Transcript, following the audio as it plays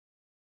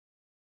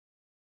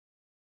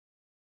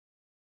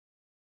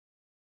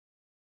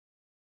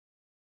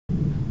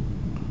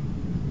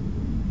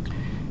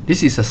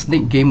This is a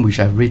snake game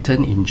which I've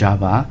written in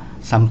Java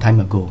some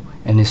time ago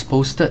and is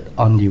posted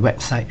on the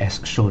website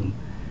as shown.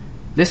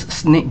 This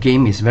snake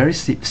game is very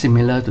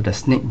similar to the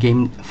snake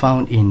game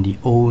found in the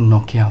old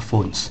Nokia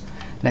phones.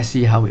 Let's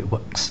see how it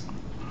works.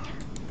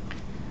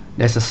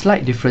 There's a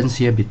slight difference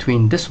here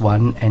between this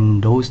one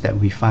and those that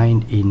we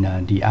find in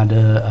the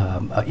other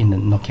in the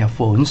Nokia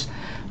phones,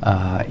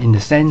 in the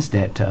sense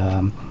that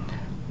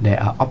there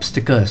are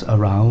obstacles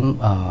around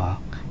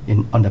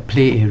on the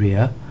play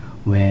area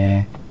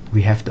where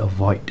we have to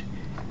avoid.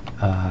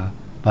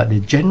 But the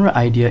general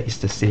idea is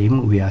the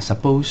same. We are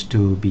supposed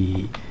to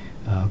be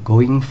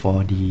going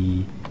for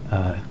the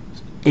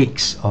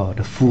eggs or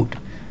the food.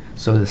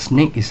 So the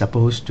snake is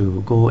supposed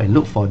to go and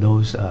look for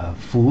those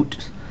food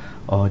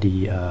or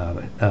the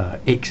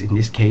eggs in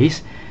this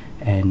case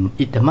and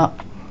eat them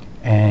up.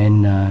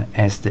 And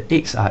as the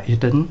eggs are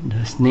eaten,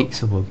 the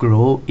snakes will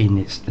grow in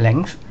its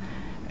length.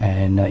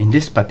 And in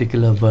this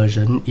particular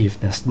version, if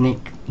the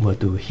snake were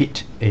to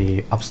hit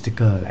a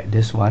obstacle like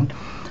this one,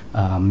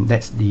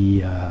 that's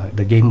the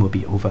game will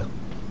be over.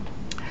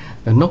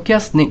 The Nokia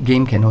snake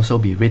game can also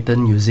be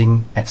written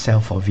using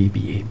Excel for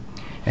VBA,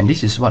 and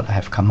this is what I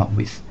have come up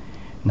with.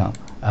 Now,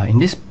 in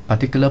this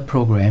particular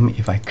program,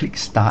 if I click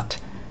Start,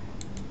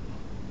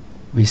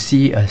 we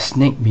see a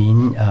snake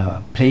being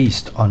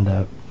placed on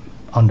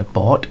the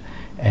board,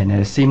 and at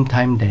the same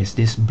time there's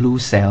this blue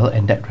cell,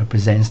 and that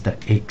represents the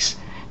eggs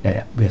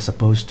that we're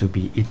supposed to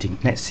be eating.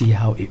 Let's see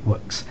how it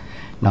works.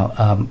 Now,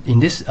 in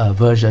this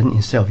version,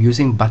 instead of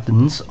using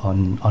buttons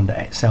on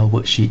the Excel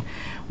worksheet,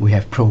 we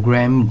have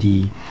programmed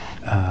the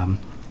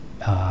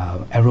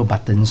arrow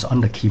buttons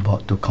on the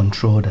keyboard to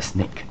control the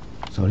snake.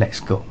 So let's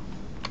go.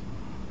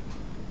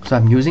 So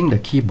I'm using the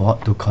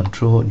keyboard to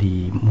control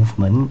the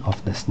movement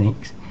of the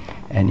snakes,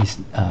 and it's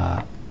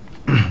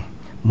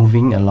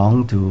moving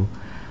along to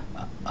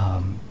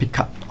pick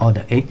up all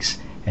the eggs.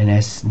 And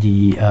as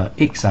the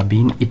eggs are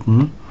being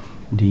eaten,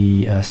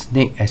 the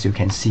snake, as you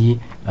can see,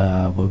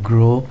 will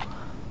grow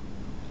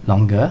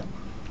longer.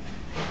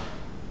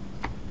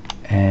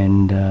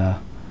 And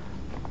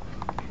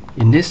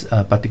in this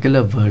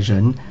particular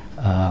version,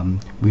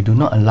 we do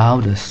not allow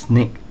the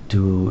snake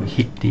to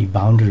hit the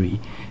boundary.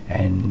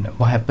 And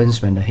what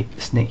happens when the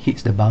snake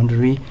hits the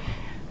boundary?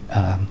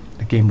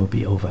 The game will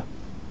be over.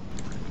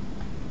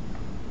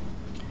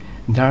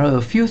 There are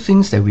a few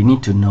things that we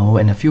need to know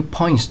and a few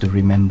points to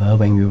remember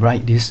when we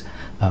write this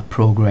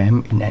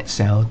program in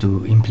Excel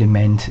to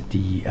implement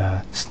the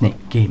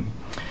snake game.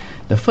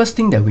 The first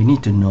thing that we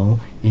need to know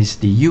is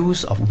the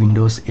use of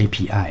Windows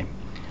API.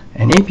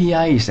 An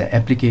API is an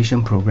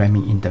application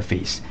programming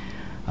interface.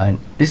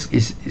 This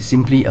is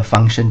simply a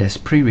function that's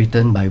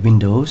pre-written by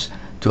Windows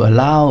to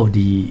allow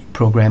the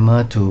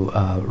programmer to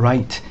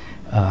write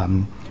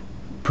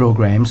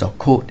programs or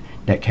code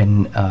that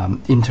can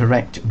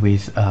interact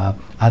with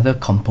other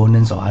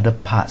components or other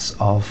parts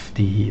of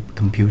the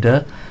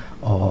computer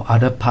or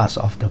other parts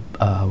of the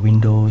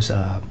Windows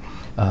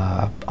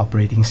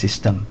operating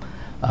system.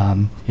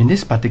 In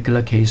this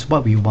particular case,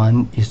 what we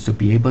want is to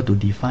be able to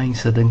define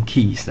certain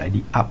keys like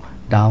the up,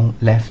 down,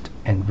 left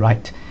and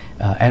right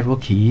arrow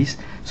keys,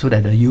 so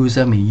that the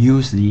user may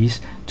use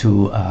these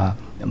to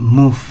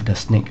move the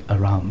snake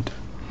around.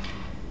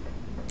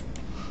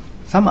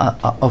 Some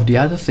of the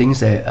other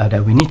things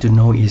that we need to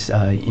know is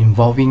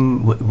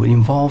would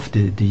involve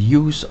the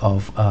use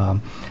of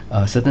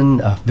certain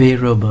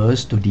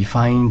variables to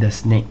define the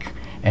snake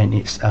and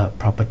its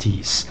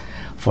properties.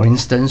 For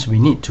instance, we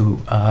need to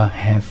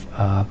have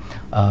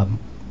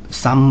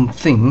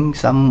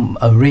some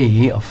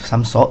array of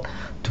some sort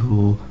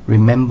to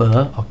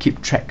remember or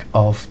keep track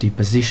of the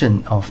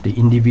position of the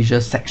individual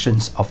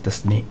sections of the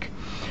snake.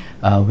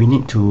 We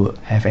need to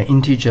have an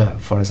integer,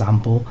 for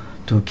example,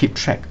 to keep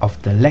track of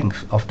the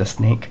length of the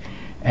snake,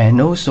 and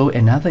also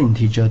another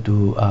integer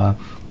to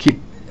keep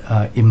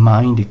in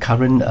mind the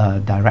current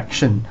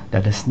direction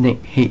that the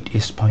snake head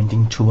is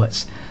pointing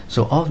towards.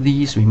 So all of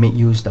these we make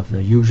use of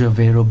the usual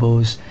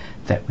variables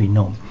that we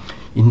know.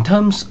 In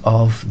terms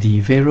of the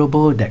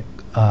variable that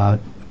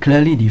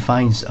clearly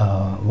defines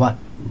what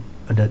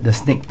the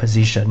snake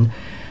position,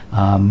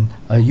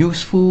 a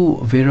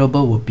useful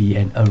variable would be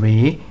an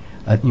array.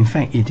 In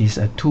fact, it is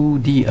a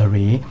 2D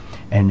array,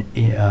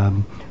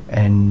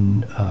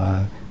 and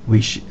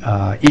which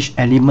each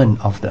element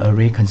of the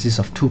array consists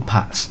of two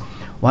parts.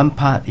 One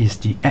part is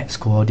the x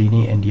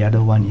coordinate and the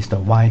other one is the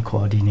y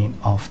coordinate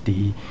of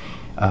the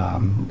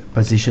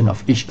position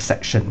of each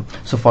section.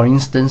 So for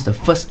instance, the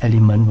first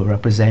element will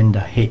represent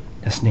the head,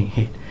 the snake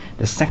head.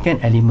 The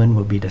second element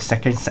will be the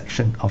second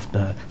section of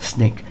the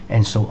snake,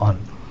 and so on.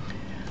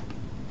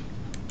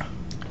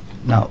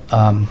 Now,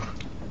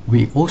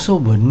 we also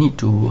will need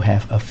to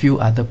have a few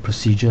other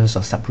procedures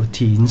or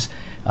subroutines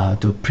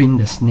to print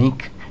the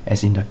snake,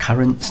 as in the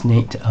current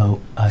snake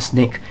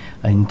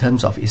in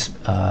terms of its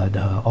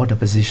all the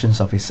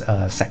positions of its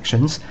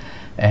sections,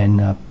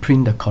 and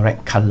print the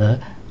correct color.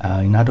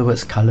 In other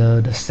words,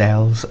 color the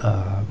cells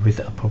with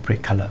the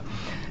appropriate color.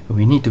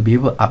 We need to be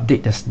able to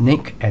update the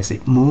snake as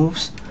it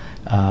moves,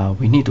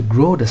 we need to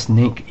grow the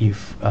snake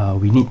if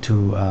we need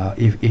to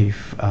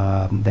if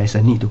there's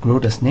a need to grow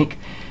the snake,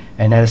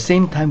 and at the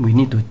same time we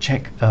need to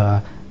check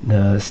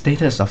the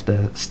status of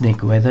the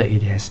snake, whether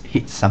it has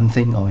hit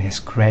something or has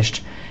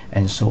crashed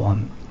and so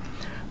on.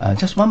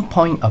 Just one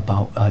point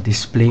about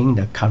displaying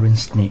the current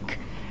snake.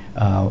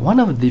 One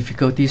of the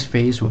difficulties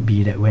faced would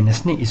be that when the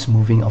snake is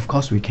moving, of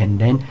course we can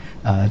then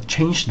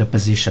change the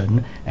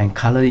position and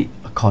color it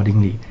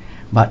accordingly,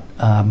 but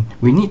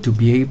we need to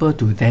be able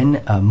to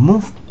then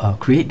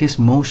create this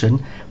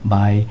motion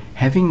by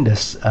having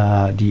this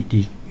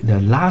the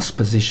last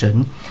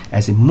position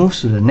as it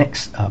moves to the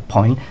next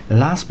point. The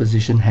last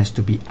position has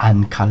to be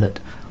uncolored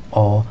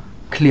or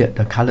cleared.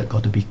 The color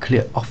got to be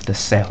cleared off the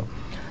cell.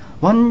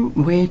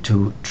 One way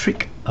to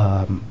trick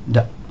one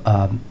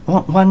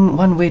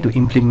way to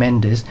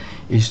implement this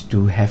is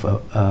to have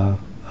a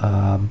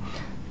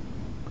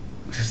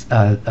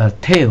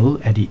tail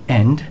at the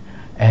end,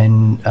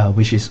 and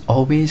which is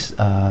always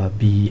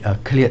be a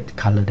cleared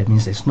color. That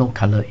means there's no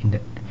color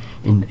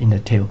in the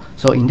tail.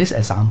 So in this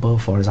example,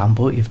 for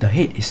example, if the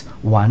head is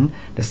 1,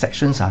 the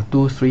sections are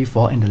 2, 3,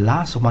 4, and the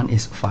last one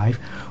is 5,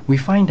 we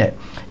find that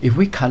if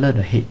we color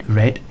the head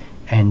red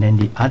and then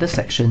the other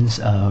sections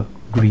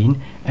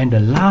green and the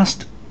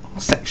last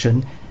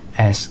section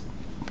as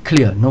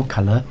clear, no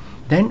color,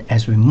 then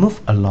as we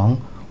move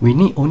along we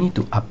need only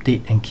to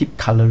update and keep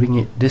coloring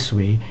it this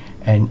way,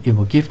 and it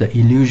will give the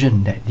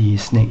illusion that the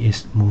snake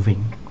is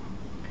moving.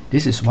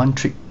 This is one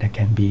trick that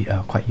can be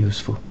quite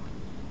useful.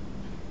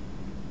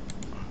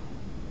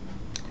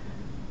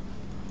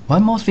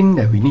 One more thing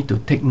that we need to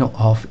take note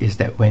of is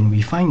that when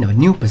we find a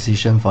new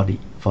position for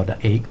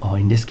the egg, or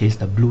in this case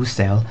the blue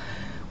cell,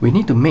 we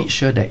need to make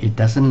sure that it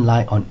doesn't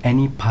lie on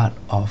any part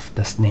of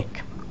the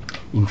snake.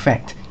 In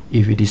fact,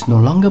 if it is no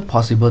longer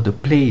possible to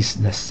place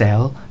the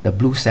cell, the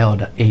blue cell or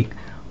the egg,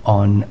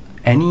 on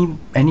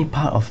any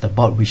part of the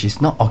board which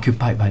is not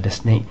occupied by the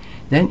snake,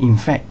 then in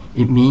fact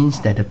it means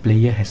that the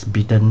player has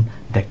beaten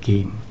the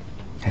game,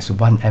 has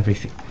won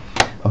everything.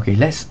 Okay,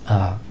 let's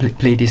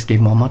play this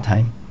game one more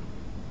time.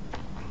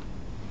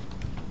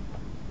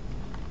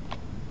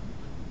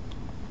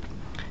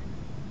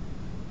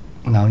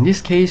 Now in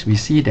this case we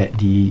see that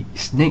the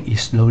snake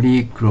is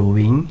slowly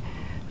growing,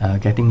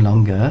 getting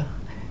longer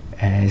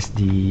as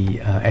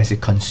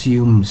it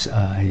consumes,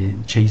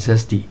 it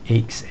chases the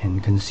eggs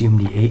and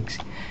consumes the eggs.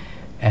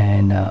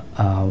 And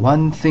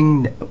one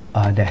thing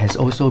that has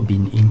also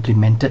been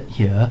implemented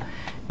here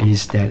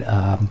is that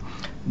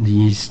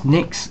the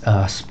snake's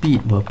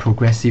speed will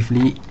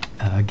progressively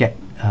get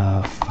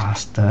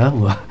faster,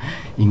 will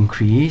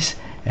increase,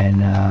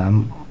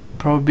 and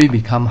probably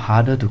become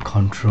harder to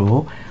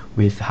control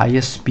with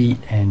higher speed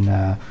and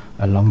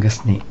a longer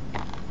snake.